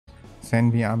Then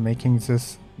we are making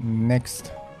this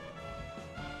next.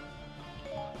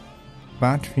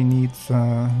 But we need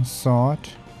the sword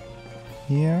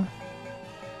here.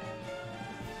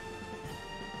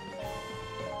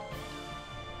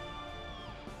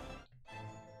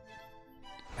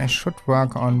 I should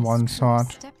work on one sword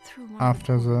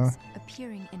after the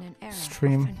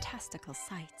stream. Fantastical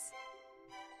sights.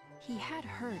 He had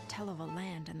heard tell of a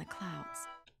land in the clouds.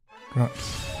 Good.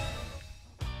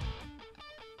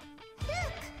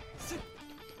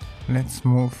 Let's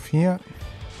move here.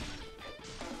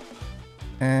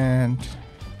 And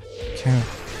kill.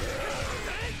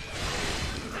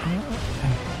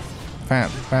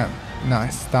 Bam, bam.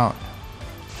 Nice, down.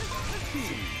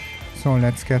 So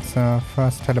let's get the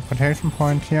first teleportation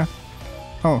point here.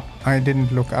 Oh, I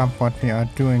didn't look up what we are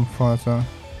doing for the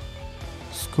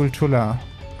Skulltula.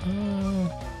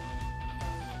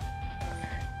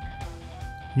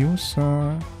 Use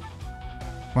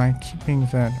while keeping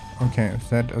that. Okay,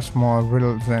 that is more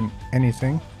riddle than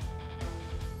anything.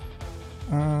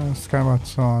 Skyward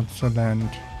Sword, the land.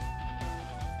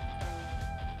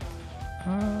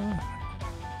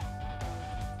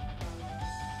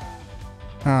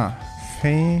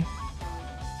 Faye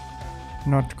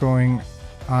not going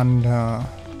under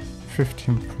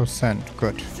 15%.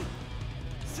 Good.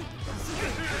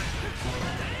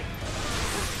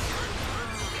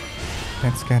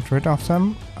 Let's get rid of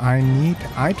them. I need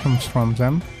items from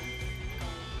them.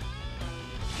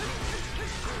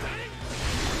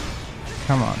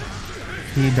 Come on.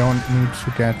 We don't need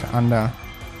to get under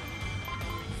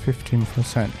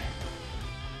 15%.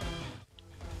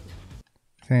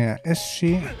 There is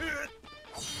she.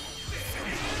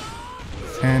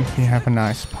 And we have a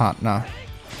nice partner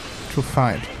to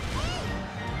fight.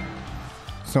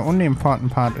 The only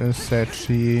important part is that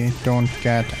she don't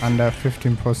get under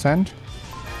 15%.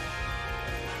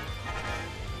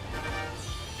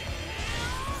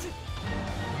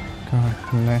 God,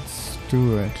 let's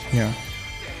do it here.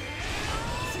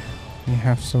 We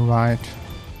have the right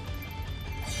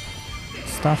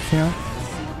stuff here.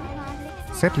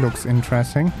 That looks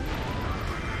interesting.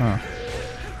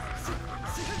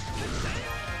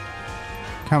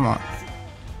 Come on.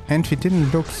 And we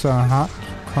didn't look the heart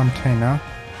container.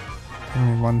 Give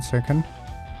me 1 second.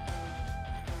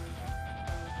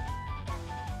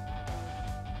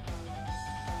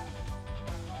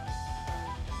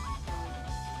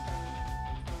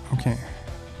 Okay.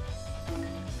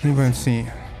 We will see.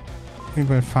 We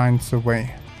will find the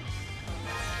way.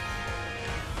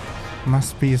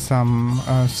 Must be some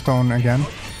stone again.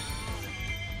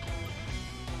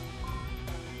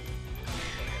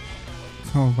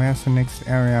 So where's the next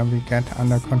area we get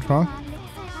under control?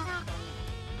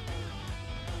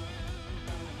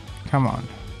 Come on.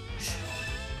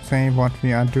 Say what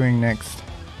we are doing next.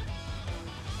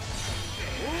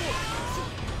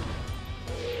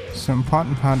 The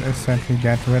important part is that we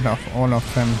get rid of all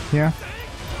of them here.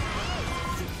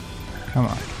 Come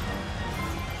on.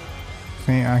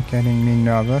 They are getting me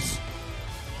nervous.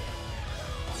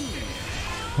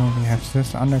 So we have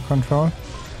this under control.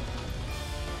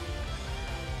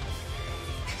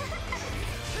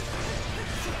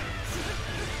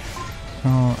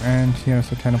 Oh, and here's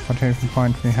the teleportation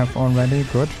point we have already.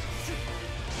 Good.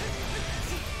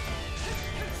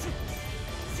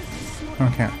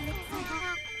 Okay.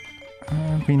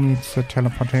 We need the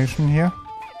teleportation here.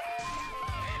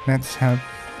 Let's help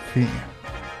V.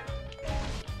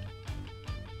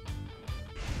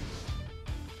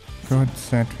 Good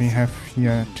that we have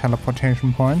here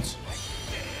teleportation points.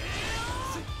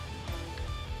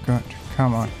 Good.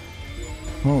 Come on.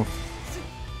 Move.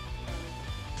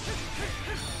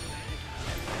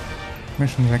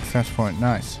 Mission successful.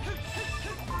 Nice.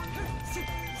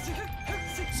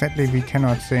 Sadly, we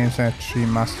cannot say that she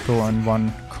must go in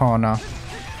one corner.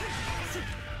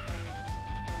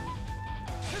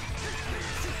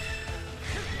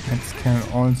 Let's kill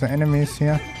all the enemies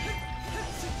here.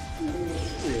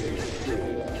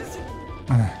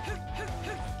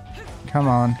 Come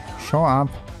on, show up.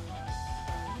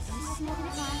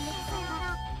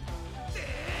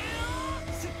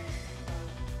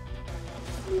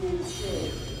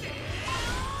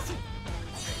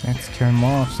 Let's kill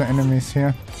more of the enemies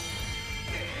here.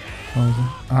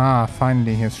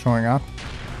 Finally he's showing up.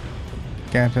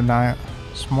 Get a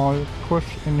small push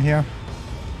in here.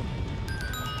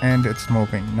 And it's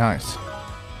moving. Nice.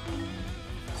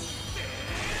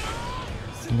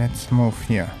 Let's move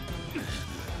here.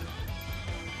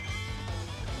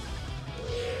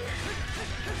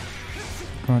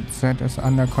 Good, that is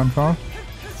under control.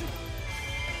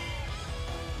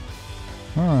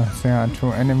 Oh, there are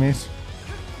two enemies.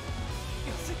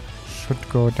 should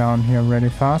go down here really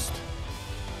fast.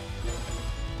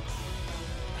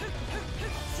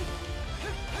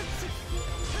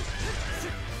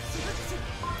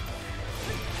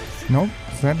 Nope,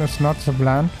 that is not the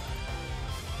plan.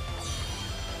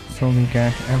 So we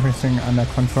get everything under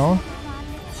control.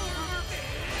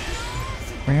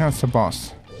 Where's the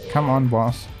boss? Come on,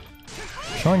 boss.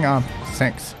 Showing up.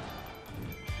 6.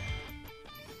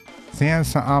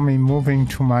 There's the army moving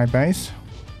to my base.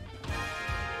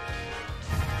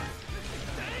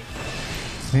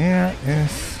 There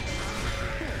is...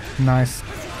 Nice.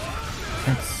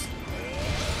 Let's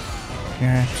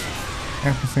get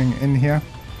everything in here.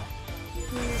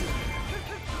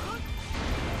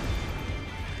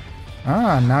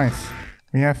 Ah, nice.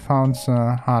 We have found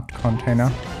the heart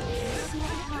container.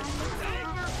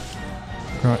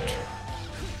 Good.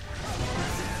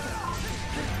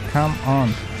 Come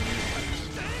on.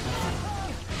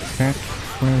 That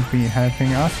will be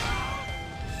helping us.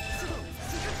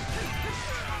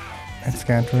 Let's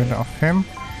get rid of him.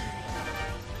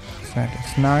 That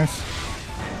is nice.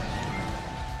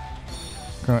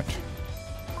 Good.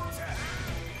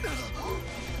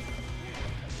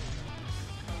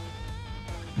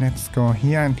 Let's go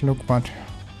here and look what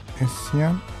is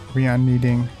here. We are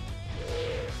needing...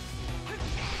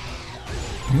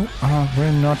 You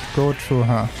will not go through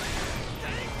her.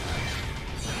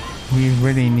 We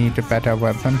really need a better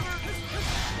weapon.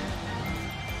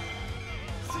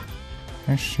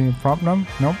 Is she a problem?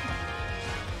 Nope.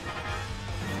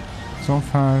 So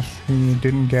far she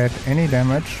didn't get any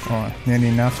damage, or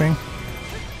nearly nothing.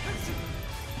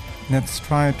 Let's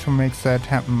try to make that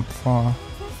happen for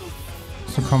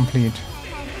the complete.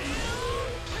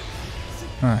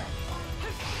 Ah.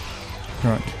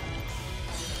 Good.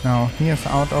 Now he is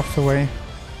out of the way.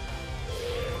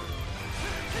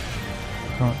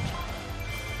 Good.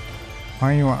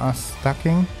 Why you are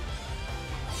stucking?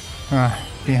 Ah,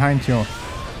 behind you.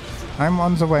 I'm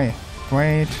on the way.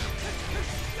 Wait.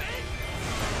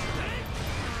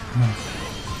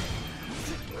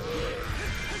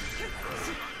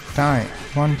 Die.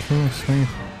 1, 2, 3.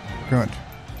 Good.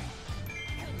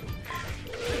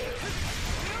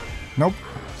 Nope.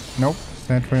 Nope.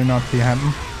 That will not be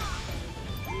happen.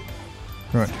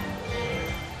 Good.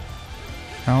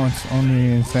 Now it's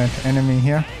only that enemy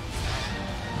here.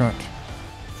 Good.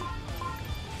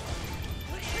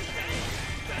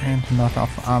 And a lot of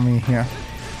army here.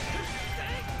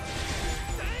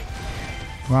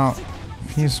 Wow.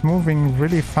 He's moving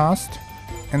really fast.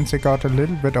 And they got a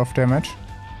little bit of damage.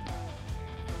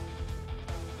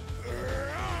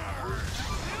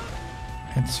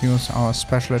 Let's use our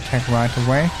special attack right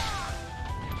away.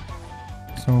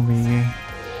 So we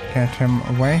get him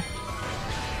away.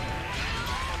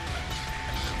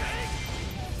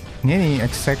 Nearly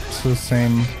exact the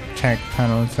same attack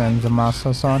panel than the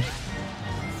Master Sword.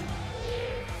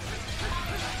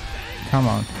 Come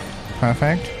on.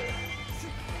 Perfect.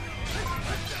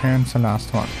 And the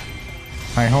last one.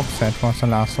 I hope that was the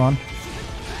last one.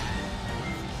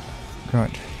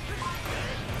 Good.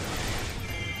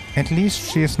 At least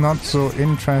she is not so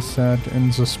interested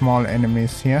in the small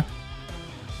enemies here.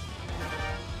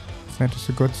 That is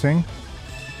a good thing.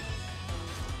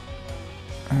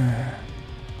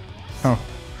 Oh.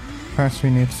 First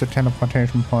we need the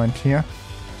teleportation point here.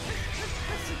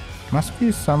 Must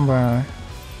be somewhere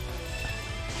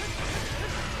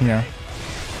here.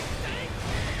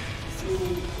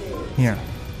 Here.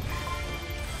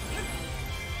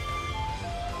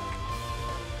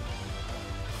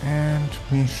 And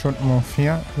we should move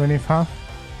here really fast.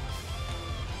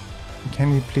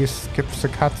 Can we please skip the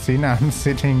cutscene? I'm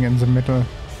sitting in the middle.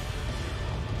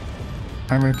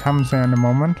 I will come there in a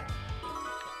moment.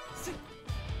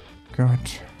 Good.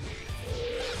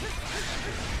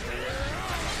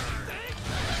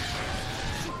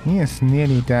 He is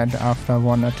nearly dead after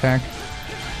one attack.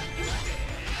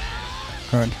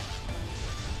 Good.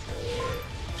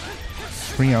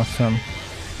 3 of them.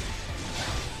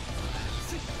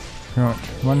 Good.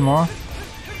 One more.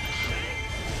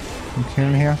 And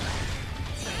kill here.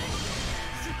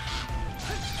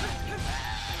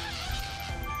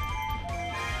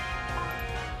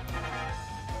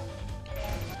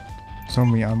 So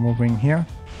we are moving here.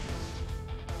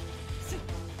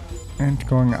 And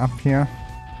going up here.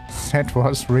 That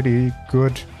was really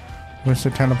good with the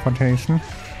teleportation.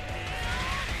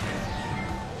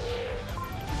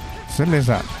 The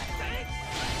lizard.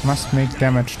 Must make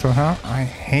damage to her. I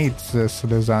hate this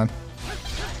lizard.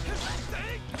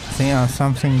 They are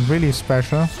something really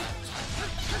special.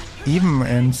 Even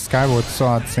in Skyward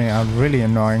Sword they are really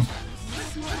annoying.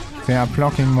 They are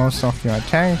blocking most of your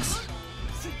attacks.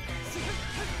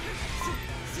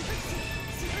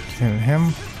 Kill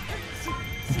him.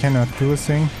 We cannot do a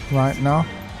thing right now.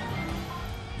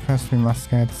 First we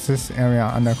must get this area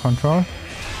under control.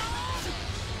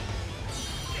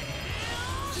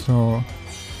 So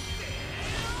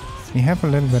we have a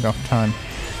little bit of time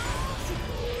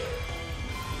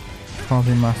before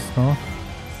we must go.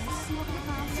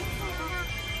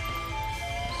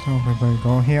 So we will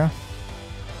go here.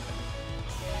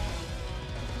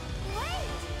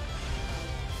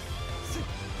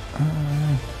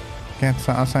 Get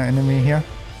the other enemy here.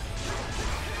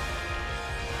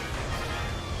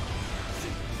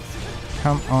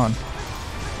 Come on.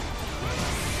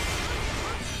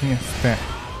 Yes, there.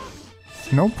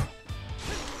 Nope.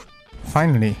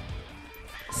 Finally.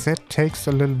 That takes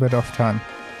a little bit of time.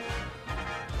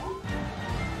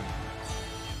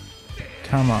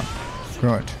 Come on.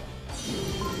 Good.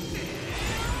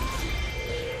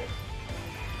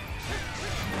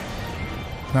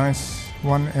 Nice.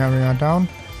 One area down.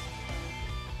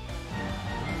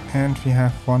 And we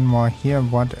have one more here,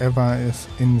 whatever is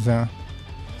in the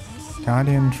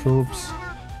Guardian troops.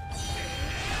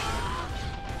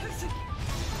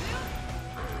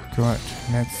 Good,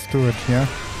 let's do it here.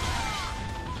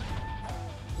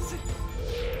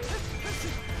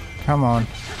 Come on.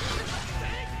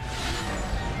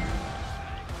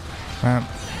 Bam.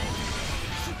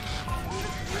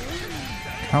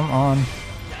 Come on.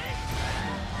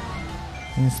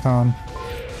 He's down.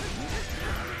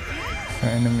 The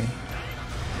enemy.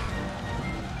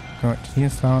 Good,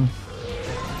 he's down.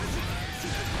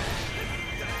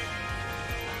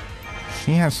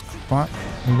 She has quite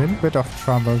a little bit of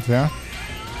trouble there.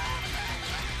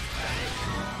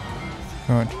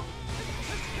 Good.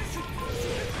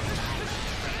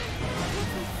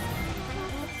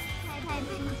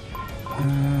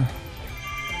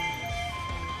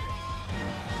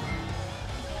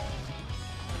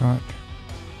 Good.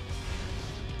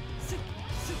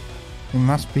 He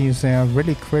must be there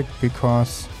really quick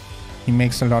because he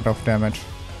makes a lot of damage.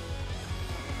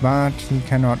 But he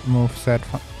cannot move that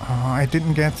far. Oh, I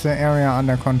didn't get the area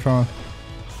under control.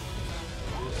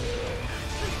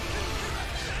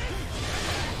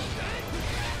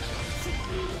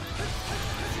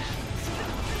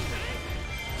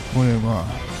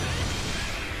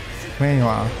 Where you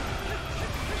are?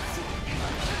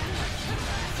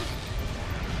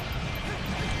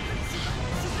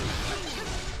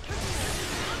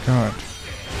 Good.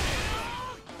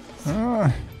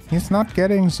 He's not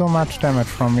getting so much damage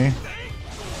from me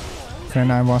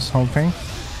than I was hoping.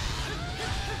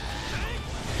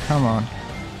 Come on.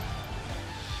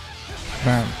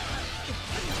 Bam.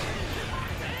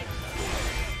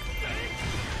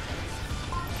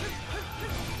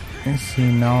 Is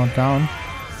he now down?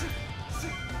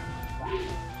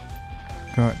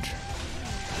 Good.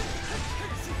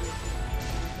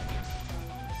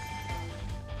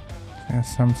 There's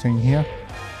something here.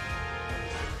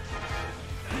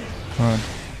 Good.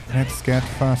 Let's get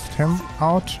first him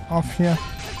out of here.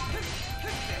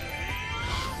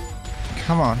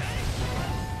 Come on.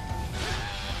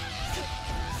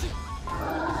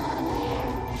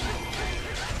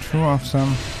 Two of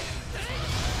them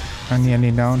are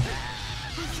nearly down.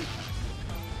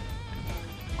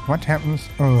 What happens?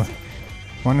 Oh,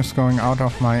 one is going out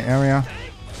of my area.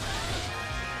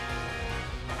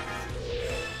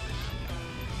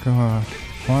 Good.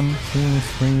 1, 2,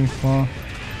 3, 4.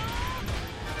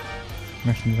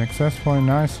 Mission successful,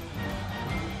 nice.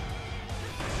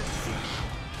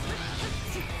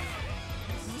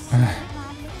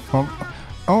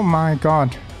 Oh my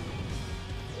god.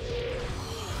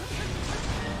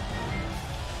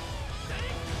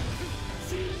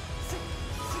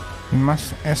 We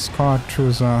must escort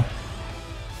to the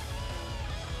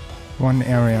one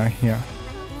area here.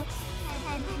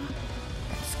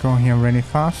 Let's go here really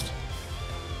fast.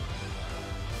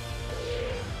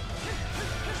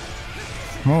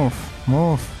 Move,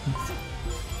 move.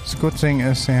 The good thing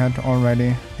is they had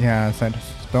already... Yeah, that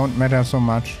don't matter so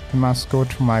much. We must go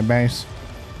to my base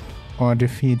or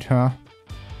defeat her.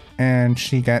 And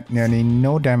she got nearly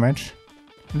no damage.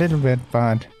 Little bit,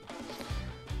 but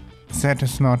that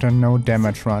is not a no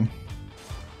damage run.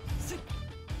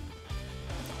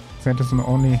 That is an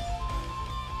only...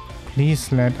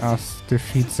 Please let us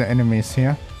defeat the enemies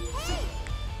here.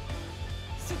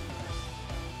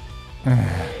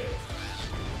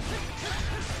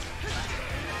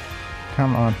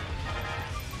 Come on.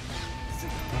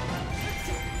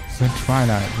 The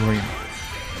Twilight Ring.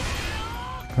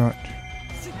 Good.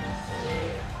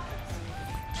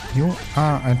 You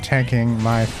are attacking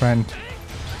my friend.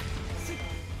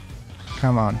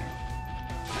 Come on.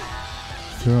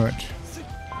 Good.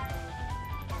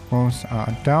 Both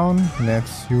are down.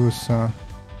 Let's use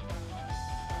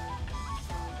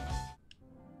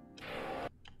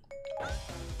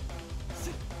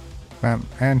bam,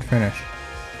 and finish.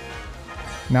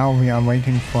 Now we are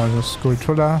waiting for the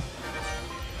Skulltula,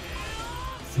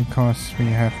 because we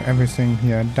have everything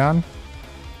here done.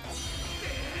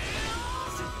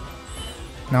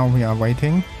 Now we are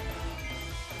waiting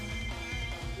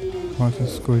for the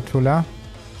Skulltula.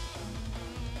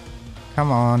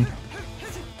 Come on.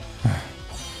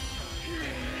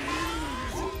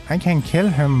 I can kill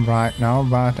him right now,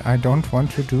 but I don't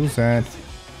want to do that.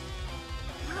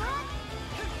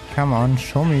 Come on,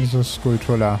 show me the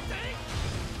Skulltula.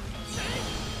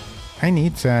 I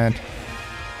need that.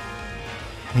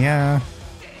 Yeah.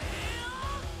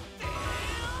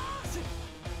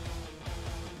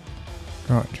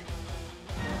 Good.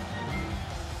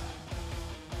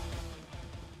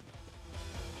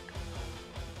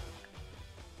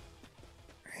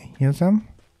 I hear them.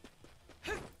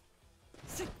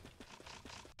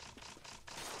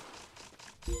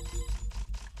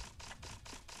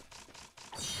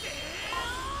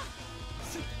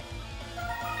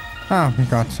 Ah, we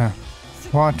got them.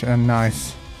 What a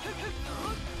nice...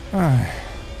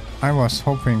 I was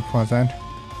hoping for that.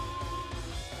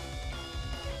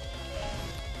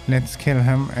 Let's kill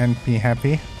him and be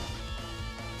happy.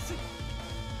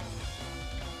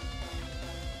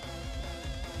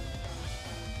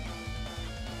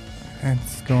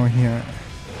 Let's go here.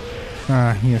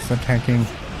 Ah, he is attacking.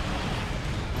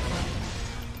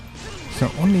 The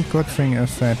only good thing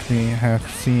is that we have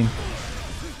seen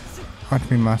what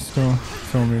we must do,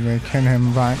 so we will kill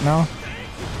him right now.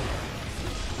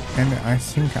 And I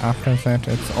think after that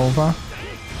it's over.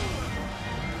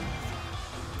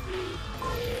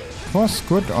 It was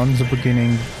good on the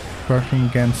beginning, working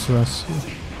against those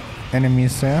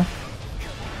enemies there,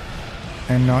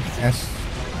 and not as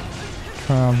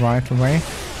right away.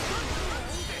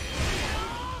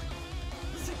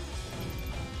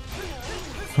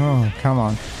 Oh, come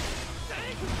on.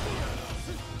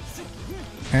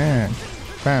 And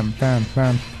bam, bam,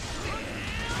 bam.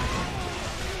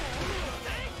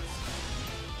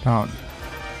 Down.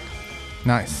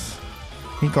 Nice.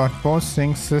 We got both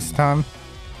things this time.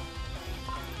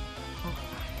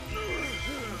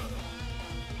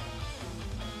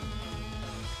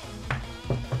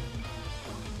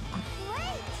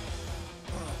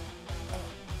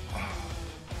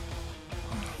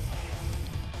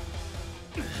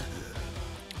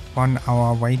 One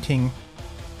hour waiting.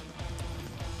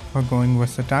 We're going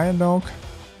with the dialogue.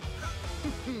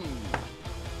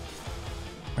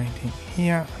 Waiting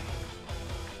here.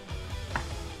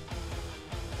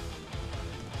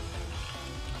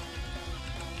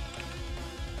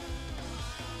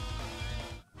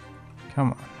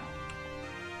 Come on.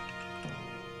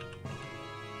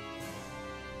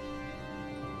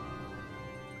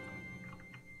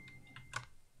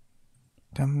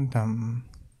 Dum dum.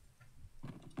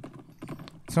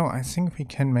 So I think we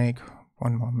can make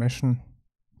one more mission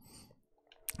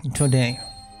today.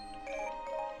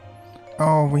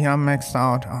 Oh, we are maxed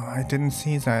out. Oh, I didn't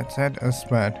see that. That is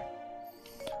bad.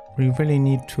 We really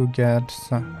need to get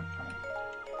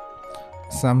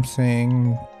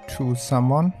something to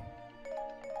someone.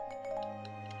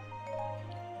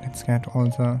 Let's get all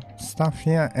the stuff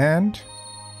here, and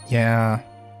yeah,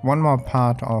 one more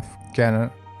part of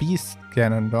Beast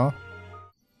Ganondorf.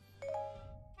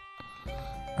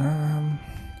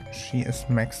 She is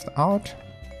maxed out.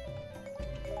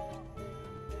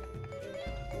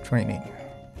 Training.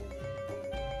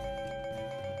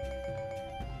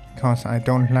 Because I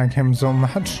don't like him so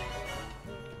much.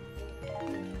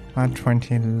 But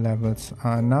 20 levels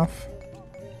are enough.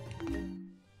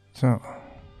 So.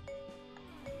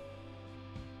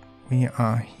 We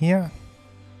are here.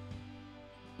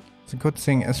 The good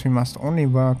thing is we must only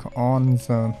work on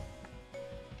the...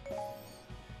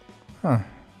 Huh.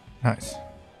 Nice.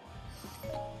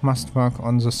 Must work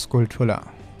on the Skulltula.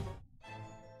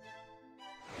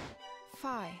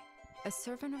 Phi, a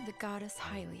servant of the goddess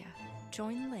Hylia,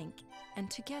 joined Link, and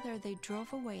together they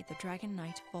drove away the Dragon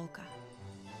Knight Volca.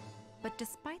 But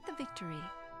despite the victory,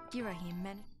 Girahim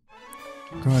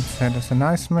managed... Good, that is a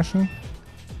nice mission.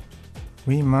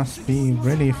 We must be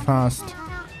really fast.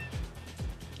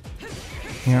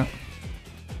 Yeah.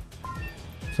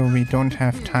 So we don't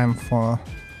have time for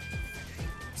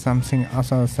something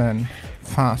other than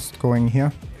fast going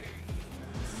here.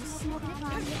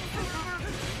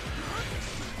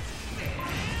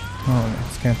 Oh,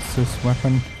 let's get this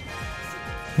weapon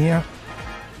here.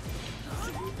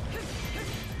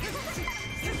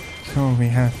 So we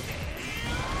have...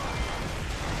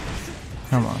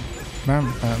 Come on.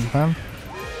 Bam, bam, bam.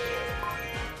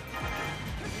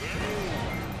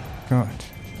 Good.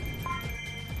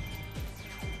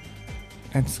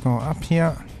 Let's go up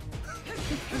here.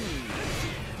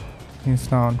 He's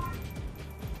down.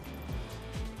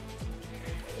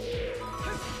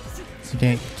 The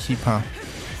gatekeeper.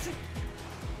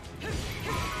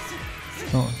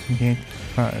 So, the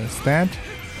gatekeeper is dead.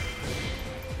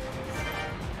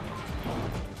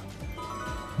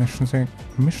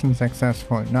 Mission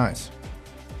successful. Nice.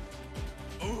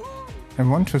 I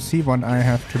want to see what I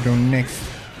have to do next.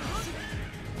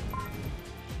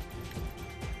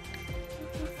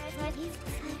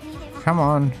 Come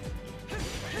on.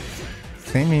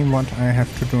 Say me what I have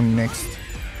to do next.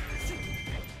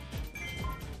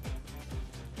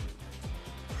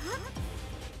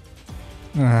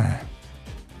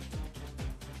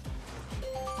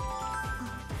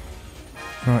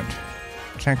 Good.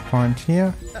 Checkpoint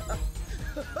here.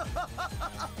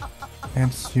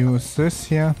 Let's use this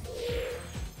here.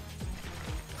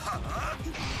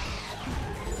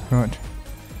 Good.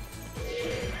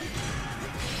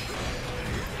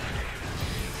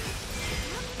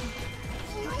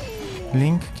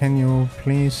 Link, can you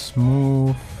please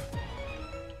move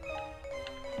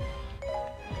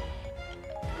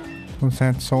to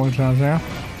that soldier there?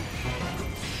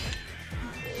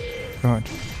 Good.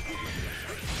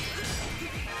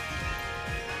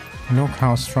 Look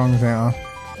how strong they are.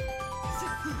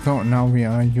 So now we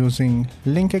are using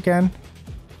Link again.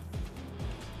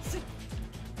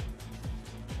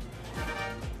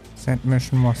 That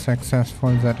mission was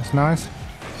successful, that is nice.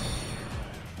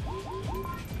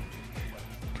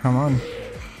 Come on.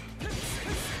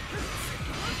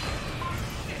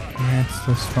 Let's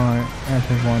destroy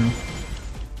everyone.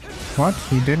 What?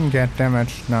 He didn't get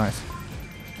damaged. Nice.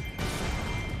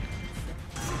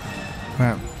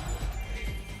 Well,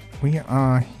 we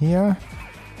are here.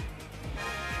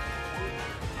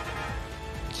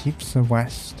 Keep the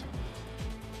west.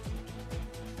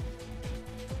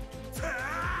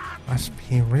 Must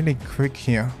be really quick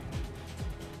here.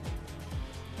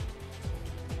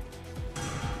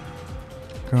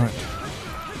 Good.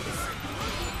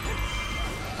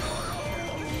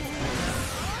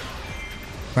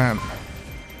 Bam.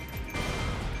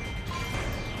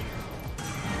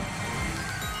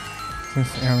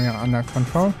 This area under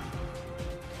control.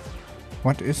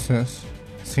 What is this?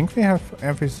 I think we have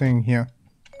everything here.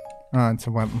 Ah, it's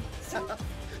a weapon.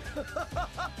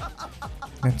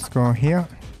 Let's go here.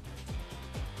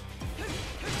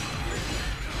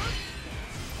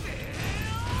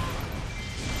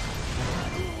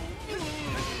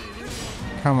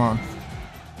 Come on.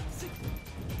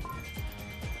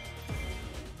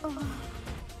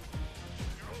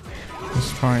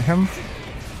 Destroy him.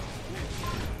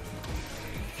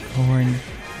 Going.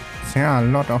 There are a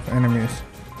lot of enemies.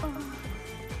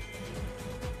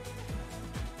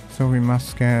 So we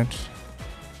must get...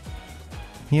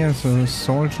 Here's a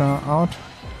soldier out.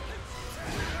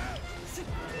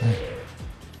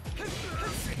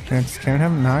 Let's kill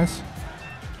him. Nice.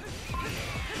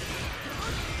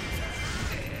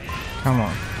 Come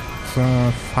on.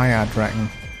 The fire dragon.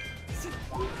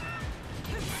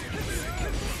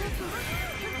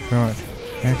 Good.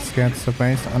 Let's get the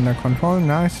base under control.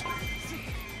 Nice.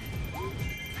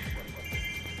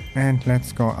 And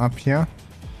let's go up here.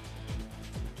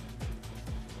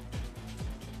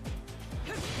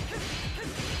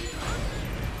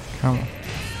 Come on.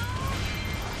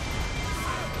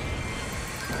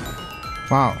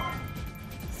 Wow.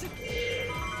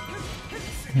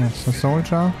 Here's the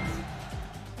soldier.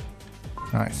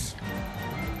 Nice.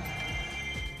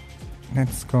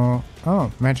 Let's go.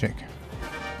 Oh, magic.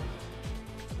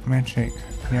 Magic.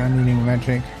 We are needing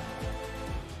magic.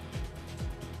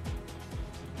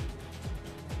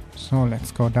 So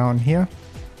let's go down here.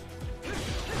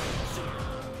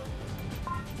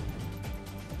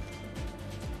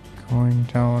 Going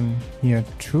down here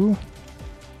too.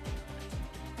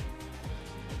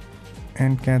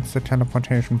 And get the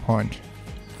teleportation point.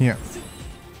 Here.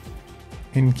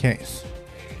 In case.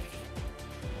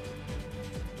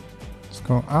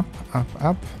 Go up, up,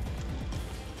 up.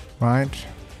 Right.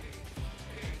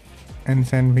 And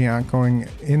then we are going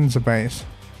in the base.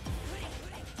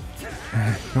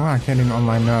 You are getting on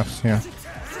my nerves here.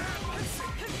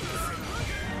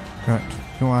 Good.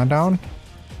 You are down.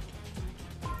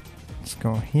 Let's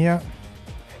go here.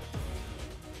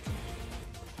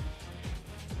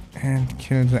 And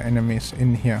kill the enemies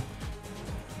in here.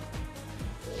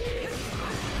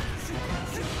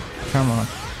 Come on.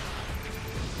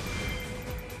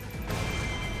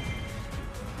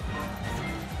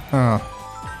 Oh.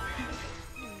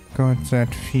 Good,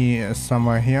 that Fee is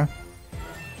somewhere here.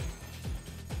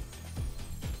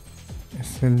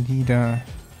 Is the leader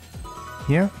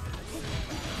here?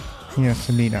 Here's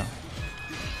the leader.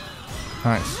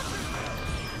 Nice.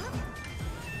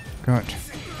 Good.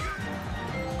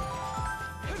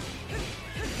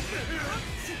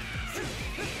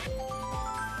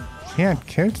 He had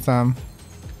killed them.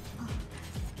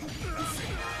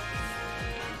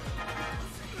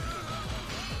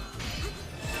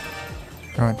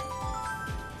 Good.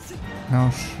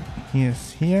 Now he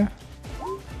is here.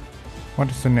 What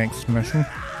is the next mission?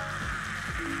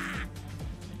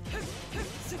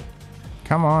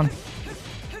 Come on.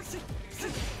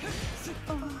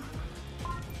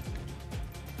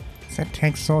 That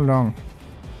takes so long.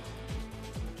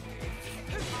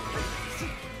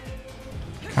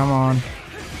 Come on.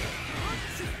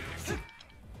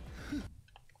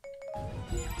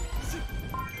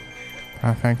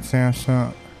 Perfect. There's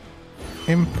a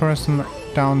in-person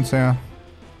down there.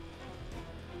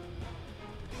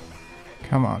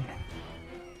 Come on.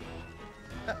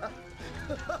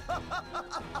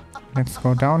 Let's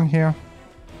go down here.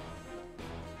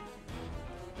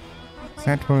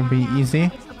 That will be easy.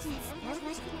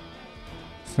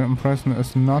 The impression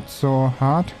is not so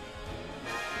hard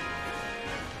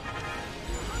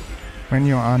when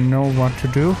you know what to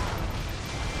do.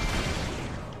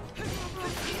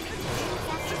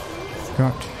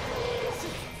 Good.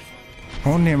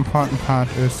 Only important part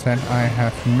is that I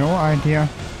have no idea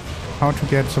how to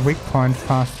get the weak point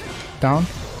fast down.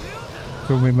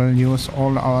 So we will use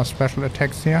all our special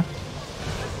attacks here.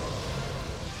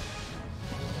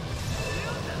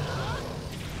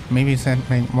 Maybe that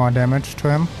make more damage to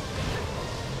him.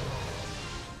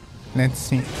 Let's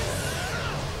see.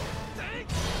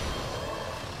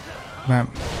 Well,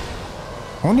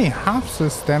 only half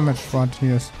this damage what he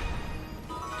is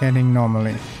getting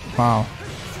normally. Wow.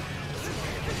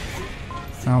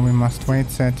 Now we must wait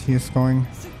that he is going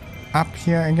up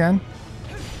here again.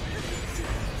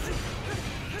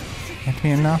 Get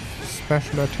me enough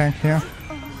special attack here.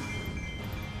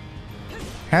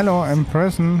 Hello, in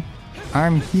prison.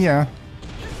 I'm here.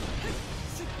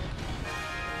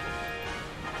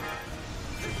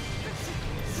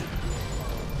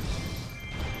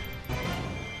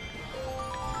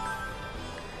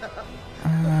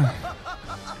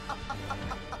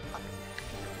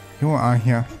 You are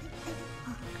here.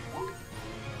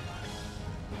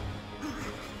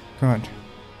 Good.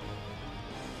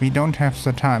 We don't have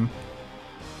the time.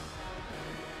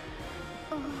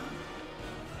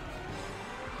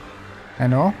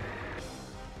 Hello?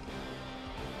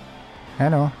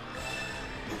 Hello?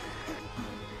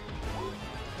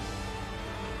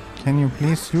 Can you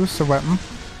please use the weapon?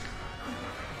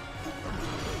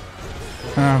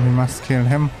 Ah, we must kill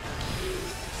him.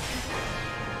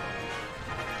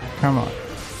 Come on.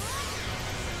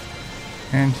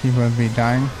 And he will be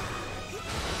dying.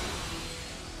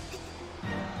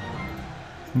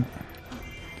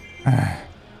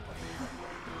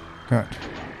 Good.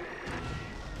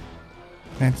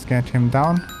 Let's get him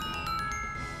down.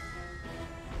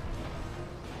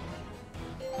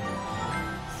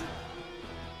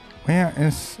 Where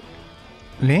is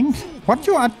Link? What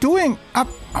you are doing up?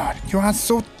 Oh, you are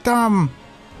so dumb.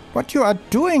 What you are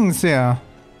doing there?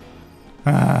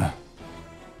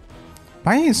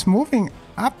 Why is moving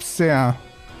up there?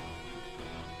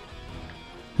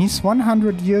 He's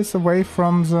 100 years away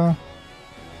from the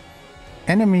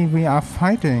enemy we are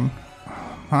fighting.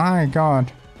 Oh my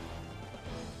god.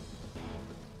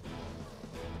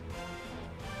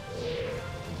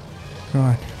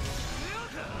 Good.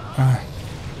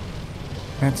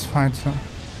 Let's fight some.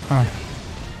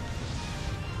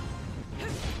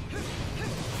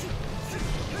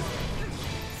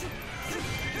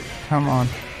 Come on.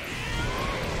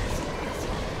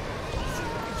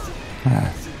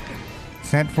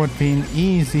 That would be an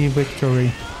easy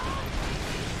victory.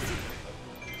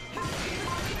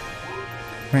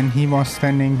 When he was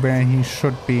standing where he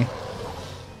should be.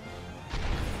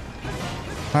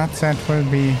 But that will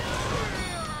be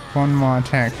one more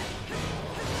attack.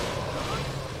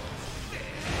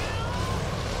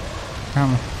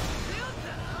 Come on.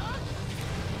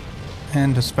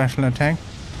 And a special attack.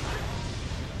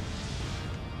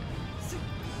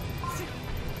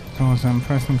 So the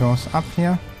person goes up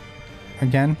here.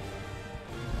 Again.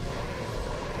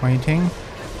 Waiting.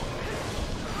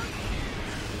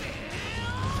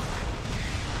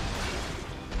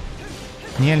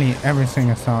 Nearly everything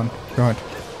is down. Good.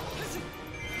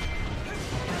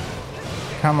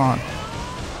 Come on.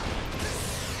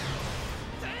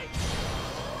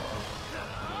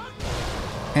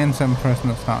 And some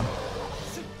person is down.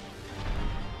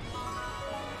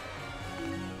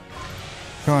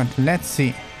 Good, let's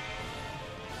see.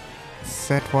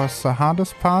 That was the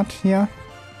hardest part here.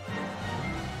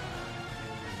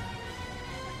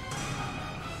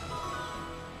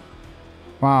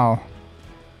 Wow.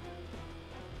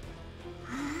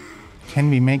 Can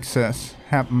we make this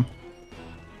happen?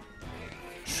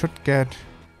 Should get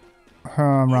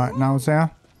her right now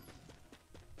there.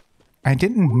 I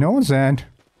didn't know that.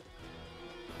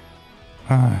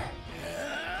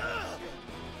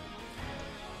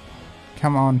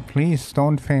 Come on, please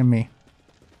don't fail me.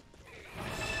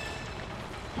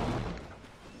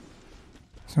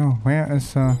 So, where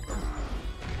is the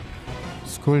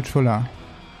Skulltula?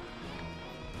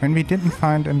 When we didn't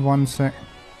find in 1 sec.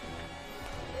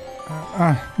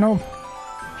 No.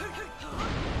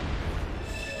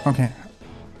 Okay.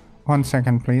 1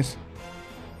 second, please.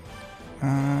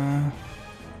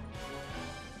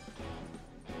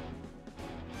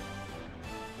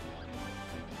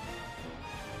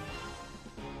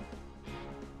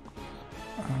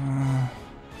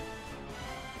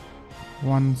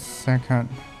 One second.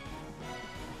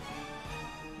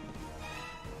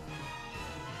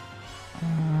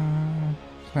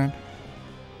 That.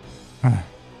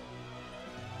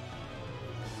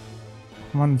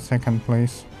 1 second,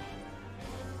 please.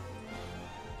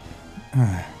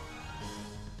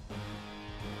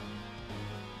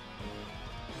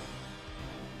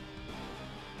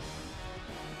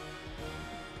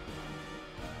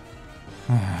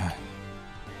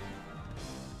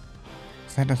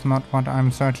 That is not what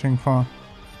I'm searching for.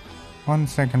 1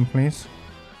 second, please.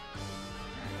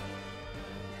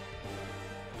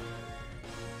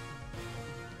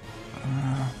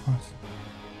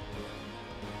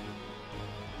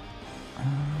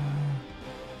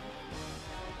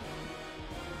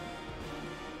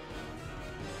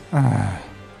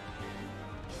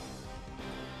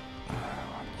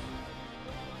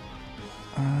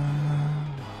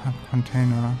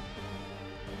 Container.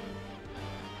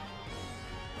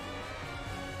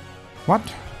 What?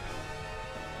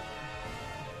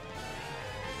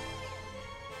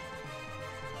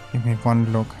 Give me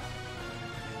one look.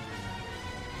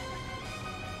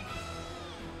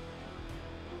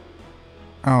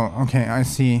 Oh, okay, I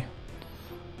see.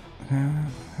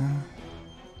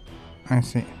 I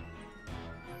see.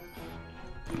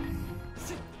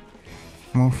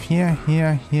 Move here,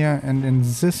 here, here, and in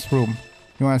this room.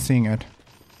 You are seeing it.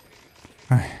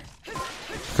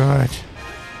 Good.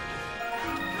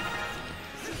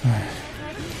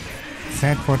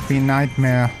 That would be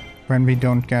nightmare when we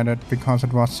don't get it, because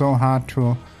it was so hard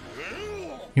to...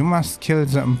 You must kill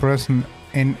the imprison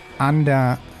in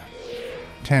under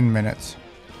 10 minutes.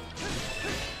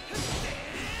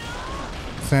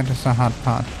 That is the hard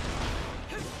part.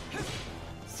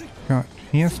 Good.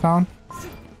 He is down.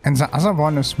 And the other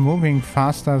one is moving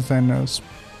faster than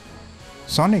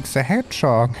Sonic the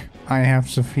Hedgehog, I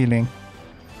have the feeling.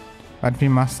 But we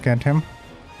must get him.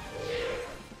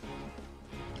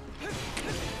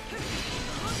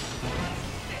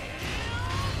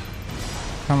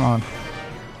 Come on.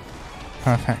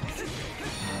 Perfect.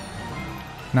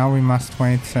 Now we must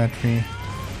wait that the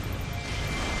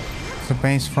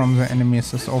base from the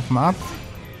enemies is open up.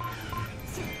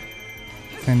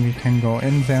 Then we can go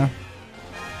in there.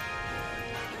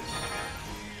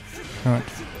 Good.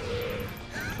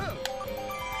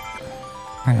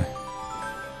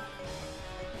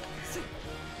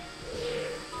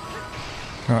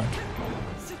 Good.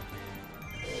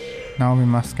 Now we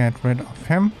must get rid of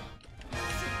him.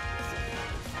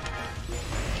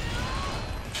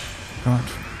 Good.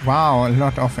 Wow, a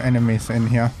lot of enemies in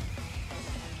here.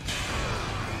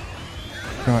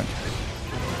 Good.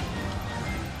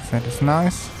 That is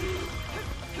nice.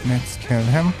 Let's kill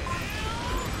him.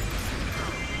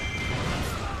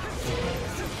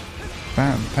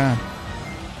 Bam, bam.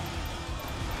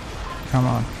 Come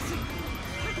on.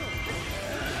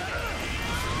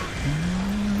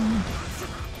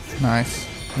 Nice.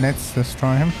 Let's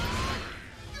destroy him.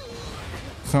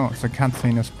 So, the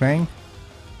cutscene is playing.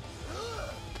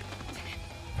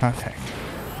 Perfect.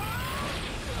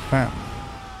 Bam.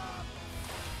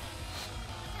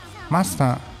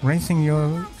 Master, raising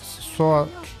your sword.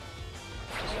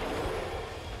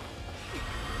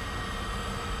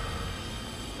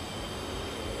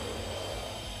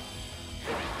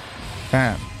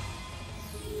 Bam.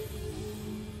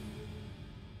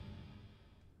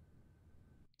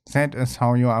 That is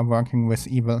how you are working with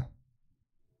evil.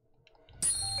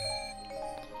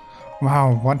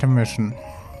 Wow, what a mission.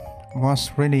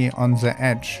 Was really on the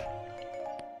edge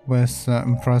with the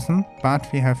imprison, but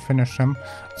we have finished him.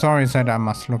 Sorry that I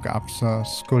must look up the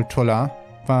Skulltula,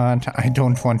 but I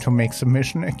don't want to make the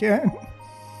mission again.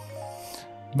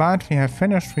 But we have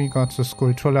finished, we got the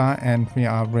Skulltula, and we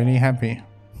are really happy.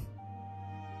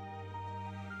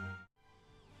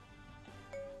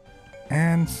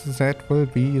 And that will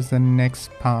be the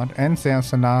next part. And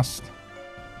there's the last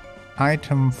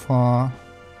item for,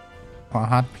 or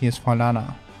heart piece for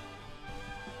Lana.